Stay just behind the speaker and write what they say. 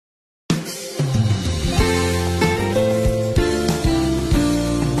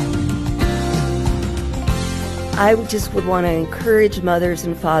I just would want to encourage mothers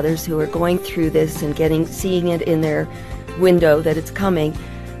and fathers who are going through this and seeing it in their window that it's coming,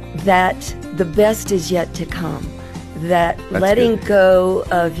 that the best is yet to come. That That's letting good. go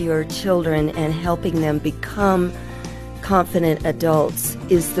of your children and helping them become confident adults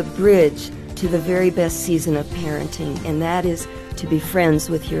is the bridge to the very best season of parenting, and that is to be friends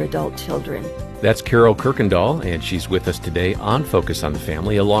with your adult children. That's Carol Kirkendall, and she's with us today on Focus on the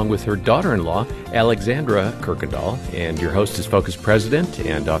Family, along with her daughter-in-law, Alexandra Kirkendall. And your host is Focus President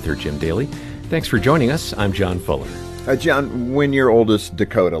and author Jim Daly. Thanks for joining us. I'm John Fuller. John, when your oldest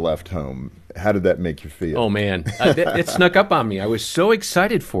Dakota left home, how did that make you feel? Oh, man. It snuck up on me. I was so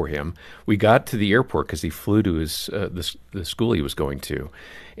excited for him. We got to the airport because he flew to his the school he was going to.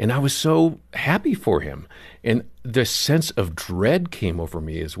 And I was so happy for him. And the sense of dread came over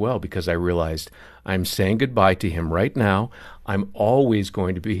me as well because I realized I'm saying goodbye to him right now. I'm always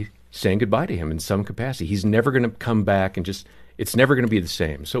going to be saying goodbye to him in some capacity. He's never going to come back and it's never going to be the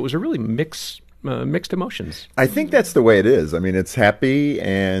same. So it was a really mixed emotions. I think that's the way it is. I mean, it's happy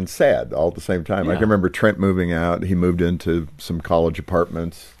and sad all at the same time. Yeah. I can remember Trent moving out. He moved into some college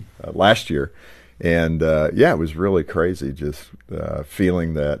apartments last year. And, it was really crazy just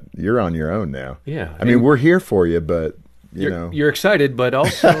feeling that you're on your own now. Yeah. I mean, we're here for you, but, you know. You're excited, but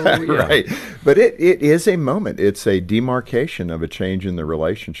also, yeah. Right. But it is a moment. It's a demarcation of a change in the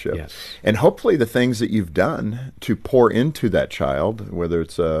relationship. Yes. And hopefully the things that you've done to pour into that child, whether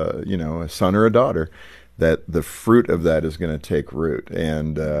it's a son or a daughter, that the fruit of that is going to take root.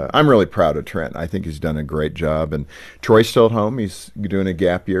 And I'm really proud of Trent. I think he's done a great job. And Troy's still at home. He's doing a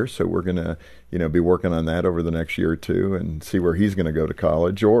gap year, so we're going to be working on that over the next year or two and see where he's going to go to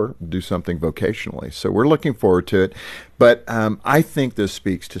college or do something vocationally. So we're looking forward to it. But I think this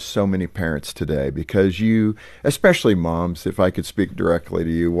speaks to so many parents today because you, especially moms, if I could speak directly to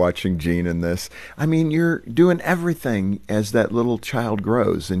you watching Gene in this, I mean, you're doing everything as that little child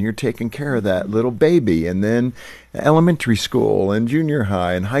grows and you're taking care of that little baby and then elementary school and junior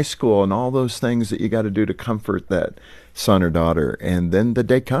high and high school and all those things that you got to do to comfort that son or daughter. And then the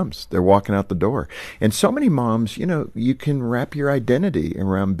day comes, they're walking out the door. And so many moms, you can wrap your identity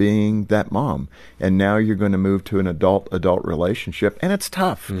around being that mom. And now you're going to move to an adult relationship. And it's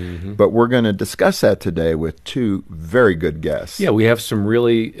tough. Mm-hmm. But we're going to discuss that today with two very good guests. Yeah, we have some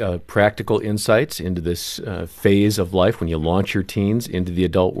really practical insights into this phase of life when you launch your teens into the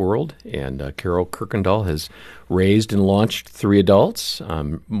adult world. And Carol Kirkendall has raised and launched 3 adults.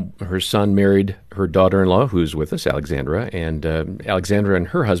 Her son married her daughter-in-law, who's with us, Alexandra, and Alexandra and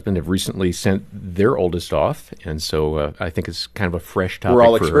her husband have recently sent their oldest off, and so I think it's kind of a fresh topic for her. We're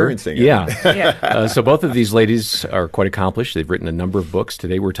all experiencing it. Yeah. So both of these ladies are quite accomplished. They've written a number of books.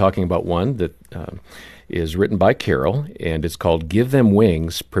 Today we're talking about one that is written by Carol, and it's called Give Them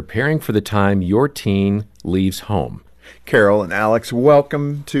Wings, Preparing for the Time Your Teen Leaves Home. Carol and Alex,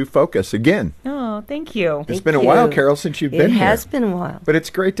 welcome to Focus again. Oh, thank you. It's been a while, Carol, since you've been here. It has been a while. But it's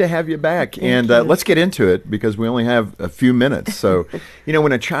great to have you back. Thank you. you. Let's get into it because we only have a few minutes. So,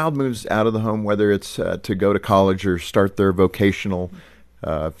 when a child moves out of the home, whether it's to go to college or start their vocational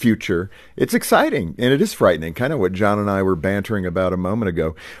future, it's exciting and it is frightening, kind of what John and I were bantering about a moment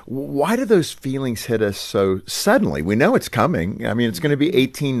ago. Why do those feelings hit us so suddenly? We know it's coming. I mean, it's going to be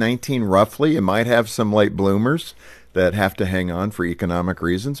 18, 19 roughly. You might have some late bloomers that have to hang on for economic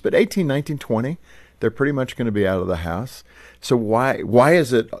reasons, but 18, 19, 20, they're pretty much going to be out of the house. So why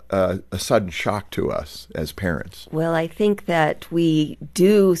is it a sudden shock to us as parents? Well, I think that we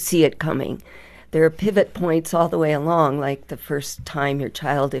do see it coming. There are pivot points all the way along, like the first time your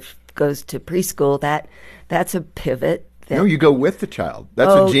child goes to preschool, that's a pivot. No, you go with the child.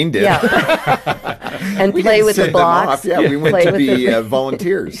 That's what Gene did. Yeah. And play with the blocks. Yeah, we went to be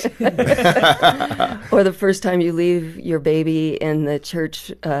volunteers. Or the first time you leave your baby in the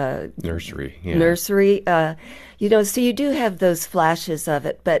church nursery. Yeah. Nursery. So you do have those flashes of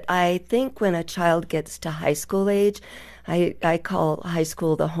it. But I think when a child gets to high school age, I call high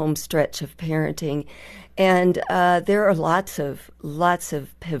school the home stretch of parenting. And there are lots of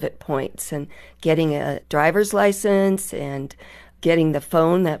pivot points, and getting a driver's license and getting the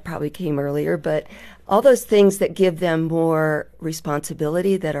phone, that probably came earlier, but all those things that give them more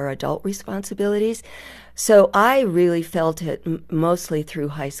responsibility that are adult responsibilities. So I really felt it mostly through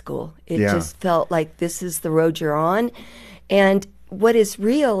high school. It just felt like this is the road you're on. And what is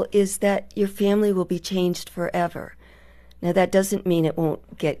real is that your family will be changed forever. Now, that doesn't mean it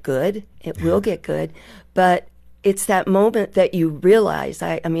won't get good. It will get good. But it's that moment that you realize.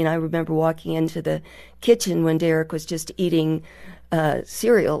 I remember walking into the kitchen when Derek was just eating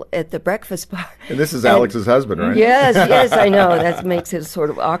cereal at the breakfast bar. And this is Alex's husband, right? Yes, yes, I know. That makes it sort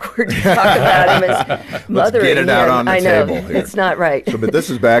of awkward to talk about him as mother. Let's get it out on the I know, table here. it's not right. So, but this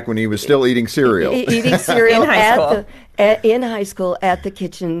is back when he was still eating cereal. Eating cereal In high school. in high school at the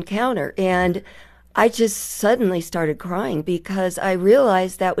kitchen counter. And I just suddenly started crying because I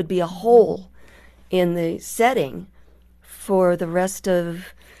realized that would be a hole in the setting for the rest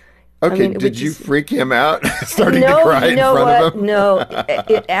of... Okay, it did would you just- freak him out, starting no, to cry you know in front what? of him? No,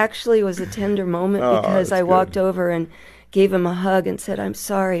 it actually was a tender moment Oh, because that's I walked good. over and gave him a hug and said, "I'm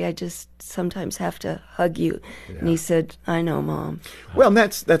sorry, I just sometimes have to hug you." And he said, "I know, Mom." Well, and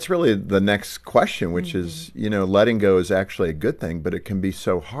that's really the next question, which is, Mm-hmm. letting go is actually a good thing, but it can be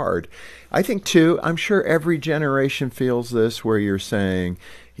so hard. I think, too, I'm sure every generation feels this, where you're saying,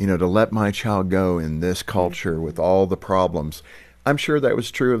 to let my child go in this culture with all the problems. I'm sure that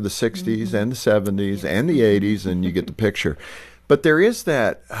was true of the 60s and the 70s and the 80s, and you get the picture. But there is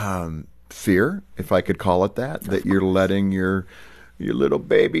that fear, if I could call it that you're letting your little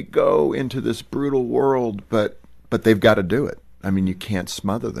baby go into this brutal world, but they've got to do it. I mean, you can't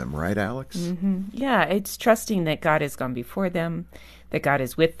smother them, right, Alex? Yeah, it's trusting that God has gone before them, that God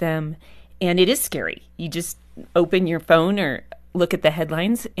is with them. And it is scary. You just open your phone or look at the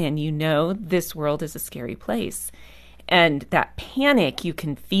headlines and this world is a scary place. And that panic you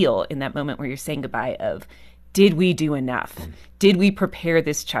can feel in that moment where you're saying goodbye of, did we do enough? Did we prepare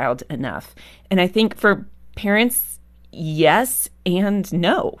this child enough? And I think for parents, yes and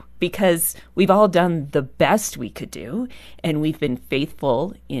no, because we've all done the best we could do, and we've been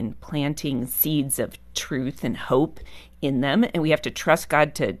faithful in planting seeds of truth and hope in them, and we have to trust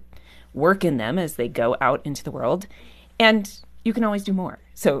God to work in them as they go out into the world. And you can always do more.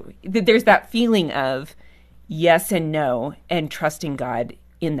 So there's that feeling of yes and no, and trusting God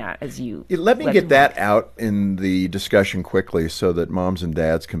in that as you... Let me him get that work. out in the discussion quickly so that moms and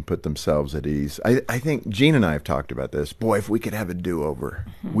dads can put themselves at ease. I think Gene and I have talked about this. Boy, if we could have a do-over,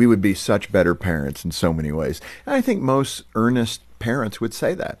 we would be such better parents in so many ways. And I think most earnest parents would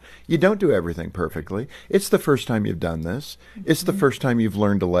say that. You don't do everything perfectly. It's the first time you've done this. It's the first time you've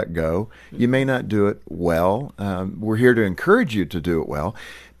learned to let go. You may not do it well. We're here to encourage you to do it well.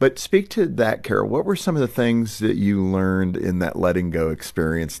 But speak to that, Carol. What were some of the things that you learned in that letting go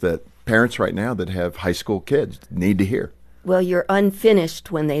experience that parents right now that have high school kids need to hear? Well, you're unfinished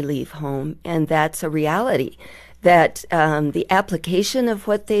when they leave home, and that's a reality. That the application of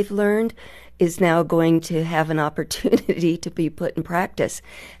what they've learned is now going to have an opportunity to be put in practice.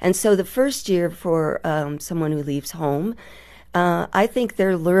 And so the first year for someone who leaves home, I think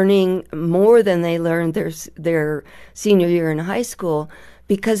they're learning more than they learned their senior year in high school,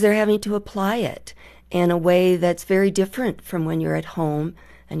 because they're having to apply it in a way that's very different from when you're at home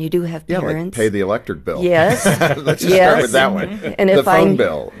and you do have parents. Like pay the electric bill. Yes. Let's just start with that one. And the if phone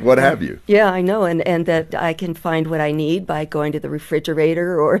bill, what have you. Yeah, I know, and that I can find what I need by going to the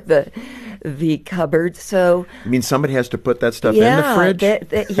refrigerator or the cupboard. So You mean somebody has to put that stuff in the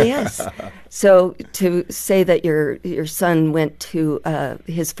fridge? Yes. So to say that your son went to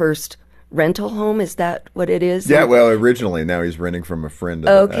his first rental home, is that what it is? Yeah, well, originally, now he's renting from a friend in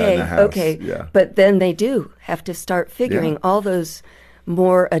a house. Okay. Yeah. But then they do have to start figuring Yeah. all those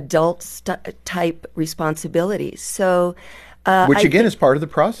more adult type responsibilities. So, Which, again, is part of the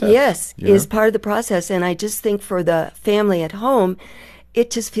process. yes, you know? is part of the process. And I just think for the family at home,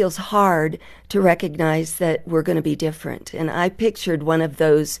 it just feels hard to recognize that we're going to be different. And I pictured one of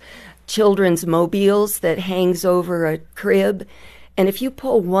those children's mobiles that hangs over a crib. And if you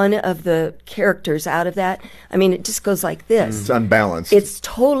pull one of the characters out of that, I mean, it just goes like this. It's unbalanced. It's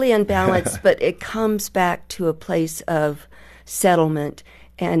totally unbalanced, but it comes back to a place of settlement.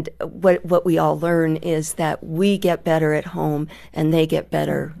 And what we all learn is that we get better at home and they get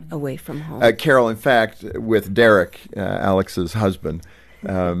better away from home. Carol, in fact, with Derek, Alex's husband,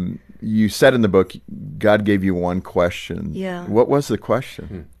 you said in the book, God gave you one question. Yeah. What was the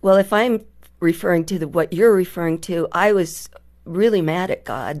question? Well, if I'm referring to what you're referring to, I was really mad at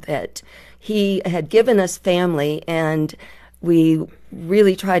God that he had given us family and we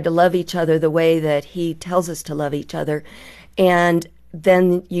really tried to love each other the way that he tells us to love each other. And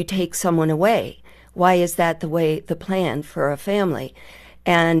then you take someone away. Why is that the plan for a family?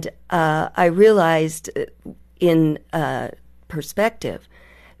 And I realized in perspective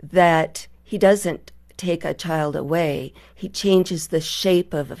that he doesn't take a child away. He changes the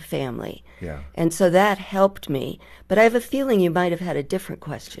shape of a family. Yeah. And so that helped me. But I have a feeling you might have had a different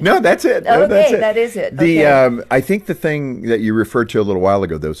question. No, that's it. No, Okay, that's it. that is it. The Okay. I think the thing that you referred to a little while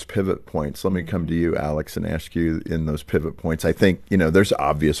ago, those pivot points. Let me come to you, Alex, and ask you in those pivot points. I think there's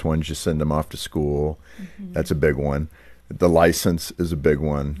obvious ones. You send them off to school. That's a big one. The license is a big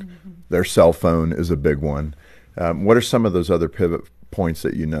one. Their cell phone is a big one. What are some of those other pivot points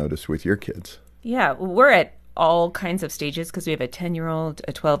that you notice with your kids? Yeah, we're at all kinds of stages because we have a 10-year-old,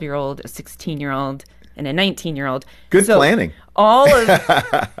 a 12-year-old, a 16-year-old, and a 19-year-old. Good planning.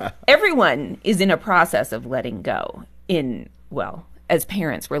 Everyone is in a process of letting go as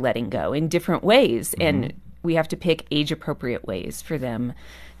parents, we're letting go in different ways. And we have to pick age-appropriate ways for them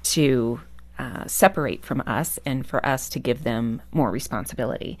to separate from us and for us to give them more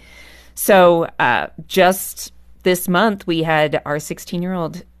responsibility. So just this month, we had our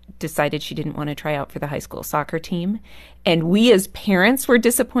 16-year-old decided she didn't want to try out for the high school soccer team. And we as parents were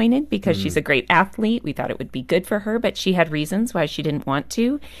disappointed because she's a great athlete. We thought it would be good for her, but she had reasons why she didn't want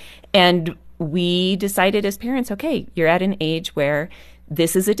to. And we decided as parents, okay, you're at an age where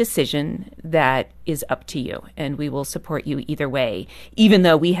this is a decision that is up to you, and we will support you either way, even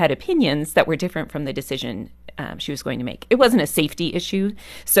though we had opinions that were different from the decision she was going to make. It wasn't a safety issue,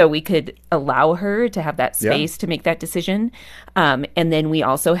 so we could allow her to have that space to make that decision. And then we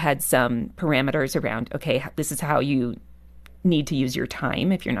also had some parameters around, okay, this is how you need to use your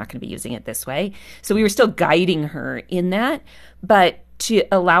time if you're not going to be using it this way. So we were still guiding her in that, but to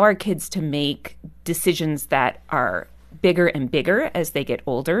allow our kids to make decisions that are bigger and bigger as they get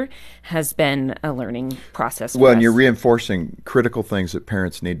older has been a learning process. Well, and you're reinforcing critical things that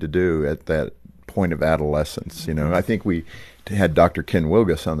parents need to do at that point of adolescence. You know, I think we had Dr. Ken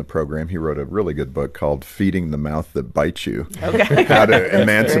Wilgus on the program. He wrote a really good book called Feeding the Mouth That Bites You, How to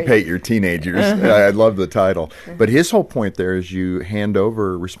Emancipate Your Teenagers. I love the title. But his whole point there is you hand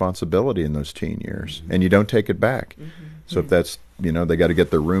over responsibility in those teen years, and you don't take it back. So if that's, you know, they got to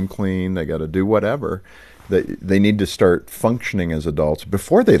get their room clean, they got to do whatever, they need to start functioning as adults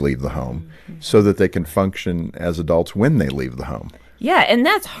before they leave the home so that they can function as adults when they leave the home. Yeah, and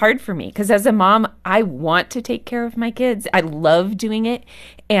that's hard for me because as a mom, I want to take care of my kids. I love doing it,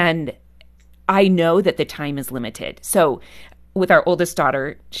 and I know that the time is limited. So with our oldest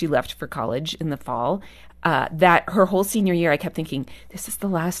daughter, she left for college in the fall. That her whole senior year, I kept thinking, this is the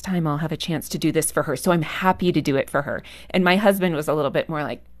last time I'll have a chance to do this for her, so I'm happy to do it for her. And my husband was a little bit more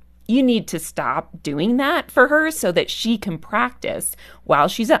like, you need to stop doing that for her so that she can practice while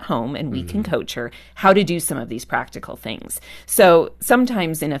she's at home and we can coach her how to do some of these practical things. So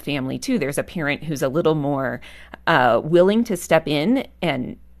sometimes in a family, too, there's a parent who's a little more willing to step in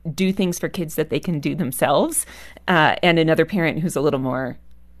and do things for kids that they can do themselves, and another parent who's a little more,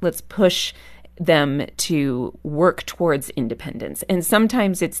 let's push them to work towards independence. And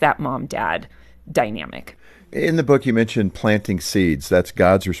sometimes it's that mom-dad dynamic. In the book, you mentioned planting seeds. That's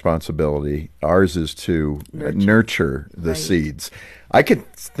God's responsibility. Ours is to nurture the seeds. I could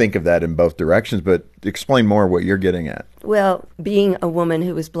think of that in both directions, but explain more what you're getting at. Well, being a woman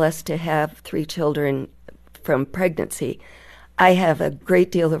who was blessed to have 3 children from pregnancy, I have a great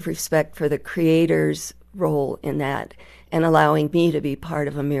deal of respect for the Creator's role in that and allowing me to be part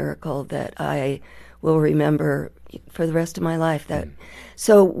of a miracle that I will remember for the rest of my life.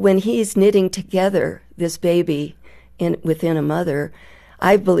 So when he's knitting together this baby within a mother,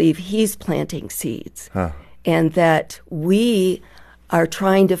 I believe he's planting seeds. And that we are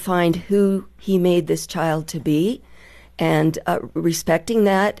trying to find who he made this child to be and respecting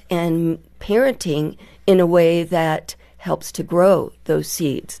that and parenting in a way that helps to grow those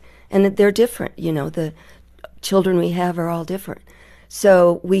seeds. And they're different, you know, the children we have are all different.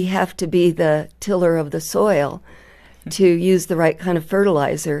 So we have to be the tiller of the soil to use the right kind of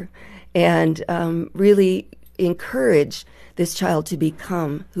fertilizer and really encourage this child to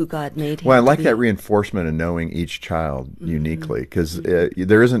become who God made him. Well, I like to that be. reinforcement of knowing each child uniquely, because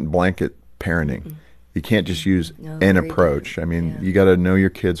there isn't blanket parenting. You can't just use an approach. I mean, you got to know your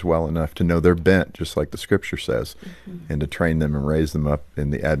kids well enough to know their bent, just like the Scripture says, and to train them and raise them up in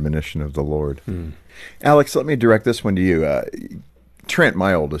the admonition of the Lord. Alex, let me direct this one to you. Trent,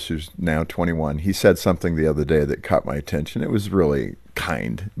 my oldest, who's now 21, he said something the other day that caught my attention. It was really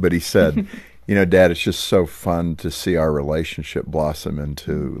kind, but he said, you know, Dad, it's just so fun to see our relationship blossom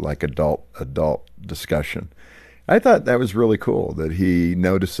into like adult discussion. I thought that was really cool that he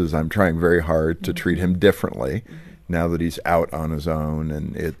notices I'm trying very hard to treat him differently now that he's out on his own,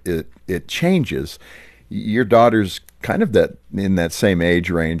 and it changes. Your daughter's kind of in that same age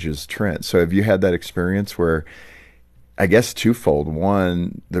range as Trent. So have you had that experience where, I guess twofold.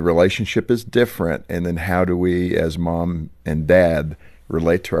 One, the relationship is different, and then how do we as mom and dad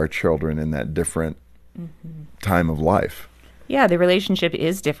relate to our children in that different time of life? Yeah, the relationship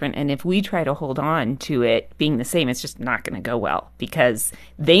is different, and if we try to hold on to it being the same, it's just not going to go well because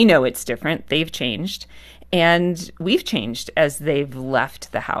they know it's different, they've changed, and we've changed as they've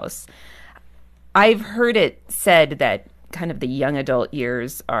left the house. I've heard it said that kind of the young adult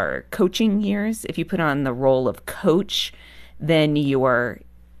years are coaching years. If you put on the role of coach, then you're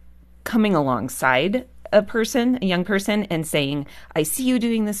coming alongside a young person, and saying, I see you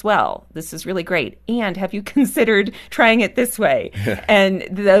doing this well. This is really great. And have you considered trying it this way? And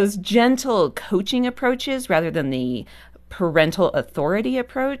those gentle coaching approaches rather than the parental authority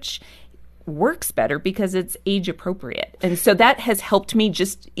approach works better because it's age appropriate. And so that has helped me,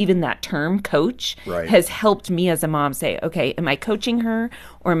 just even that term coach has helped me as a mom say, okay, am I coaching her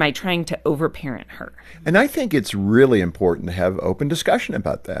or am I trying to overparent her? And I think it's really important to have open discussion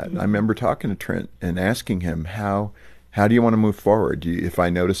about that. I remember talking to Trent and asking him, how do you want to move forward? If I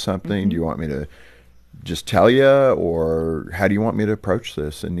notice something, do you want me to just tell you, or how do you want me to approach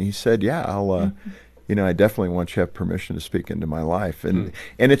this? And he said, yeah, I'll I definitely want you to have permission to speak into my life. And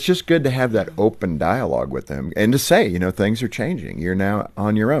it's just good to have that open dialogue with them and to say, things are changing. You're now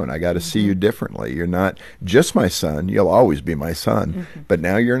on your own. I got to see you differently. You're not just my son. You'll always be my son. But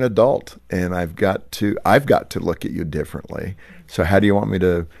now you're an adult, and I've got to look at you differently. So how do you want me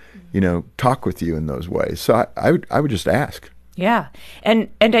to, talk with you in those ways? So I would just ask. Yeah. And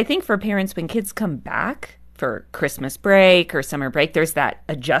I think for parents, when kids come back for Christmas break or summer break, there's that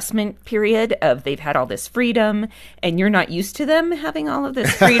adjustment period of they've had all this freedom and you're not used to them having all of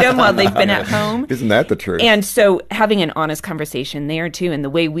this freedom while they've been at home. Isn't that the truth? And so having an honest conversation there too, and the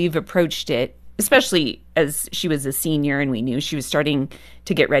way we've approached it, especially as she was a senior and we knew she was starting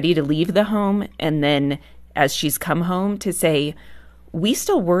to get ready to leave the home, and then as she's come home, to say, we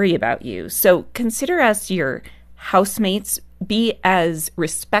still worry about you. So consider us your housemates. Be as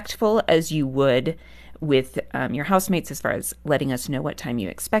respectful as you would with your housemates as far as letting us know what time you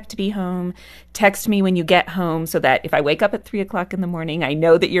expect to be home. Text me when you get home so that if I wake up at 3 o'clock in the morning, I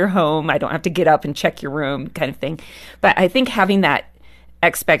know that you're home. I don't have to get up and check your room, kind of thing. But I think having that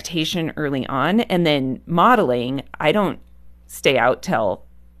expectation early on, and then modeling, I don't stay out till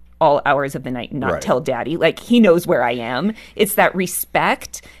all hours of the night and not tell daddy. Like, he knows where I am. It's that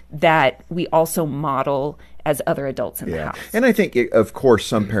respect that we also model as other adults in the house. And I think, of course,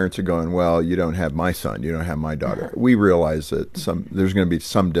 some parents are going, well, you don't have my son, you don't have my daughter. We realize that there's going to be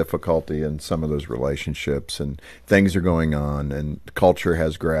some difficulty in some of those relationships, and things are going on, and culture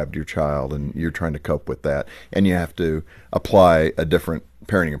has grabbed your child, and you're trying to cope with that, and you have to apply a different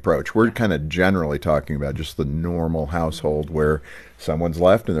parenting approach. We're kind of generally talking about just the normal household where someone's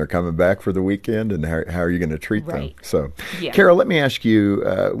left and they're coming back for the weekend, and how are you going to treat them? So, Carol, let me ask you,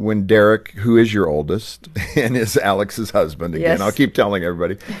 when Derek, who is your oldest and is Alex's husband, again, I'll keep telling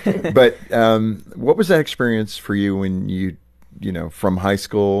everybody, but what was that experience for you when you from high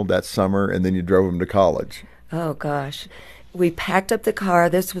school that summer, and then you drove him to college? Oh, gosh. We packed up the car.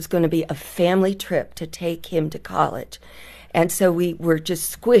 This was going to be a family trip to take him to college. And so we were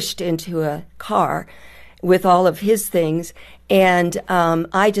just squished into a car with all of his things. And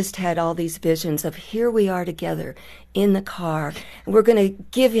I just had all these visions of, here we are together in the car. And we're going to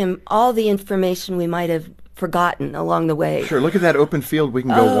give him all the information we might have forgotten along the way. Sure. Look at that open field we can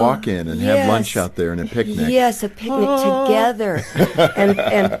go walk in and have lunch out there and a picnic. Yes, a picnic together.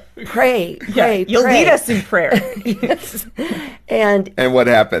 and pray. You'll lead us in prayer. Yes. And what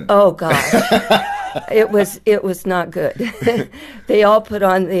happened? Oh, gosh. It was not good. They all put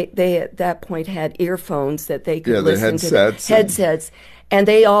on, they at that point had earphones that they could listen to. Headsets. And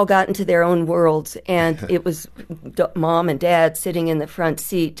they all got into their own worlds. And it was mom and dad sitting in the front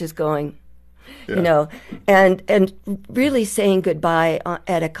seat just going, and really saying goodbye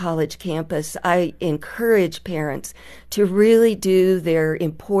at a college campus. I encourage parents to really do their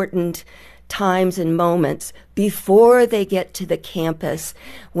important times and moments before they get to the campus,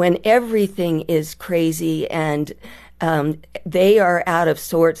 when everything is crazy and they are out of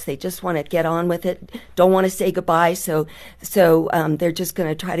sorts. They just want to get on with it, don't want to say goodbye, so they're just going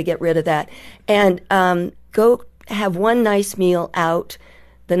to try to get rid of that. And go have one nice meal out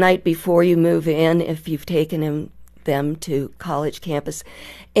the night before you move in, if you've taken them to college campus.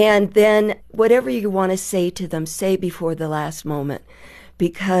 And then whatever you want to say to them, say before the last moment.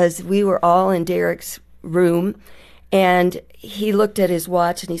 Because we were all in Derek's room, and he looked at his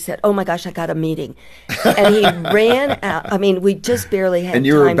watch and he said, oh my gosh, I got a meeting. And he ran out. I mean, we just barely had time. And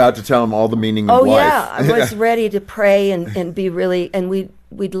you were about to tell him all the meaning of life. Oh yeah, I was ready to pray and be really, and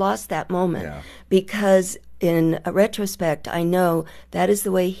we'd lost that moment. Because in retrospect, I know that is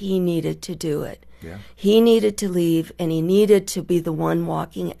the way he needed to do it. He needed to leave, and he needed to be the one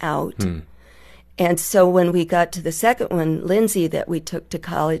walking out. And so when we got to the second one, Lindsay, that we took to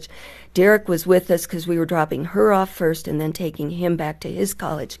college, Derek was with us because we were dropping her off first and then taking him back to his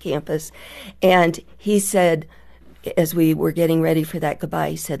college campus. And he said, as we were getting ready for that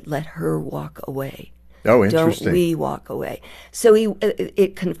goodbye, he said, let her walk away. Oh, Don't interesting. we walk away. So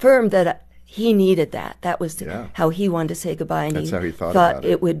it confirmed that he needed that. That was how he wanted to say goodbye. And That's how he thought about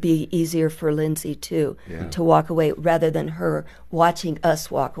it. it would be easier for Lindsay, too, to walk away rather than her watching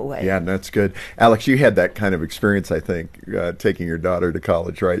us walk away. Yeah, that's good. Alex, you had that kind of experience, I think, taking your daughter to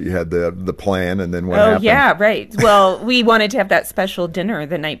college, right? You had the plan, and then what happened? Oh, yeah, right. Well, we wanted to have that special dinner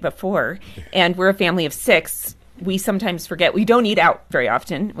the night before, and we're a family of 6. We sometimes forget. We don't eat out very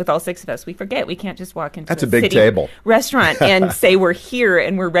often with all 6 of us. We forget. We can't just walk into That's a big city table. restaurant and say we're here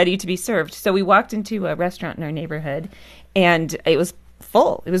and we're ready to be served. So we walked into a restaurant in our neighborhood, and it was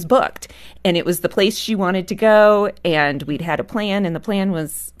full. It was booked. And it was the place she wanted to go, and we'd had a plan, and the plan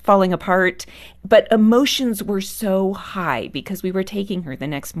was falling apart. But emotions were so high because we were taking her the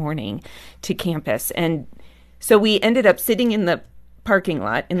next morning to campus. And so we ended up sitting in the parking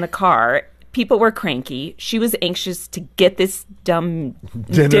lot in the car. People were cranky. She was anxious to get this dumb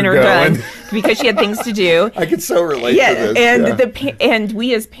dinner going. done because she had things to do. I can so relate Yeah, to this. and and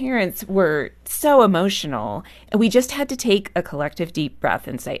we as parents were so emotional, and we just had to take a collective deep breath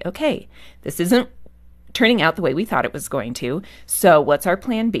and say, okay, this isn't turning out the way we thought it was going to. So what's our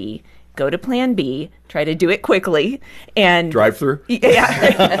plan B? Go to plan B, try to do it quickly, and Drive through?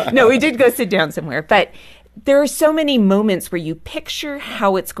 Yeah. No, we did go sit down somewhere, but there are so many moments where you picture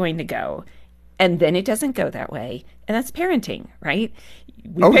how it's going to go, and then it doesn't go that way. And that's parenting, right?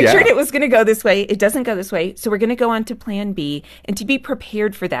 We pictured it was going to go this way. It doesn't go this way. So we're going to go on to plan B, and to be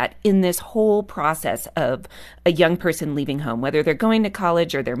prepared for that in this whole process of a young person leaving home, whether they're going to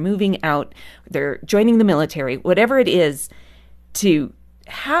college or they're moving out, they're joining the military, whatever it is, to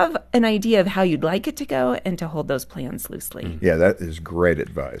have an idea of how you'd like it to go and to hold those plans loosely. Yeah, that is great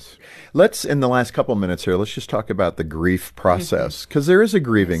advice. Let's, in the last couple of minutes here, let's just talk about the grief process, because there is a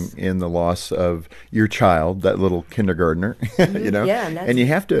grieving in the loss of your child, that little kindergartner, you know, Yeah, and you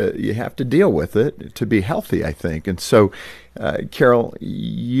have to deal with it to be healthy, I think. And so, Carol,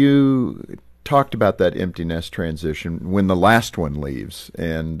 you talked about that empty nest transition when the last one leaves,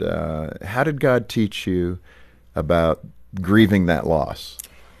 and how did God teach you about grieving that loss?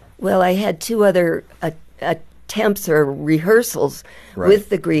 Well, I had 2 other attempts or rehearsals with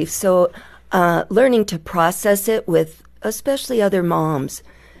the grief. So learning to process it with especially other moms,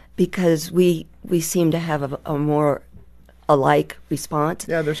 because we seem to have a more alike response.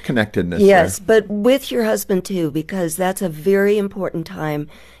 Yeah, there's connectedness Yes, there. but with your husband too, because that's a very important time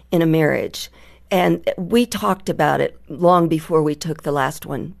in a marriage. And we talked about it long before we took the last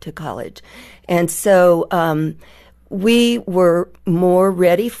one to college. And so we were more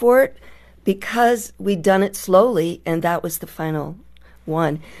ready for it because we'd done it slowly, and that was the final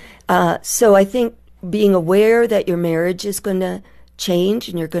one. So I think being aware that your marriage is going to change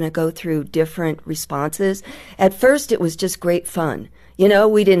and you're going to go through different responses. At first, it was just great fun. You know,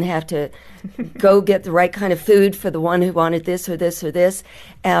 we didn't have to go get the right kind of food for the one who wanted this or this or this.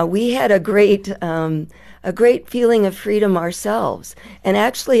 We had a great feeling of freedom ourselves. And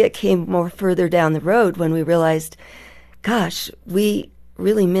actually, it came more further down the road when we realized, gosh, we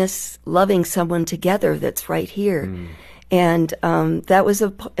really miss loving someone together that's right here. And that was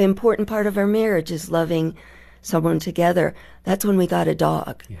an important part of our marriage, is loving someone together. That's when we got a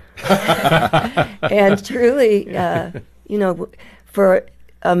dog. And truly, you know, for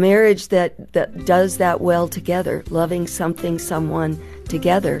a marriage that does that well together, loving someone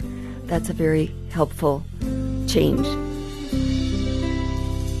together, that's a very helpful change.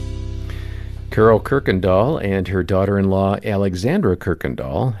 Carol Kirkendall and her daughter-in-law, Alexandra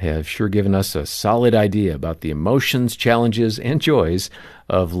Kirkendall, have sure given us a solid idea about the emotions, challenges, and joys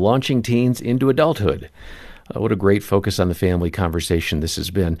of launching teens into adulthood. What a great focus on the family conversation this has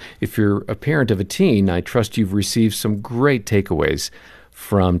been. If you're a parent of a teen, I trust you've received some great takeaways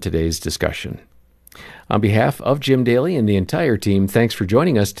from today's discussion. On behalf of Jim Daly and the entire team, thanks for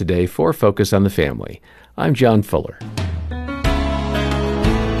joining us today for Focus on the Family. I'm John Fuller.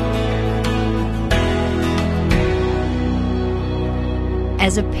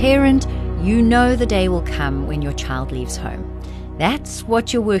 As a parent, you know the day will come when your child leaves home. That's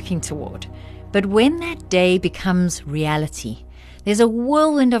what you're working toward. But when that day becomes reality, there's a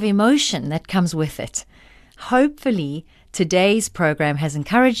whirlwind of emotion that comes with it. Hopefully, today's program has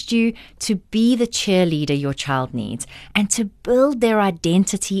encouraged you to be the cheerleader your child needs and to build their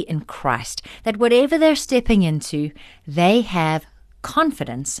identity in Christ, that whatever they're stepping into, they have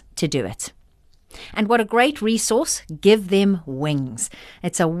confidence to do it. And what a great resource, Give Them Wings.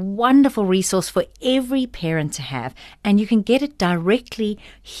 It's a wonderful resource for every parent to have, and you can get it directly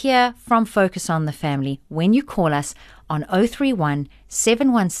here from Focus on the Family when you call us on 031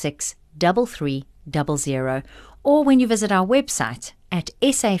 716 3300, or when you visit our website at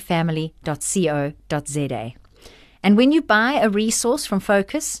safamily.co.za. And when you buy a resource from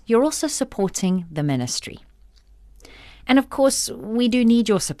Focus, you're also supporting the ministry. And of course, we do need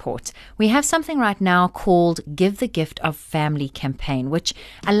your support. We have something right now called Give the Gift of Family campaign, which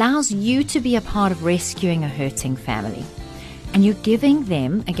allows you to be a part of rescuing a hurting family. And you're giving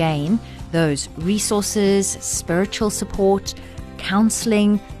them, again, those resources, spiritual support,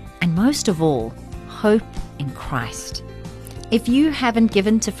 counseling, and most of all, hope in Christ. If you haven't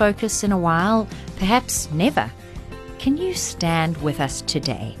given to Focus in a while, perhaps never, can you stand with us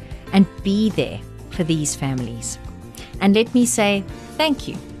today and be there for these families? And let me say thank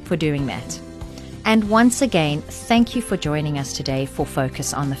you for doing that. And once again, thank you for joining us today for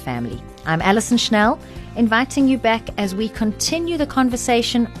Focus on the Family. I'm Alison Schnell, inviting you back as we continue the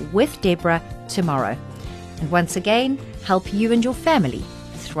conversation with Deborah tomorrow. And once again, help you and your family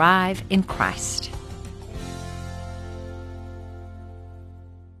thrive in Christ.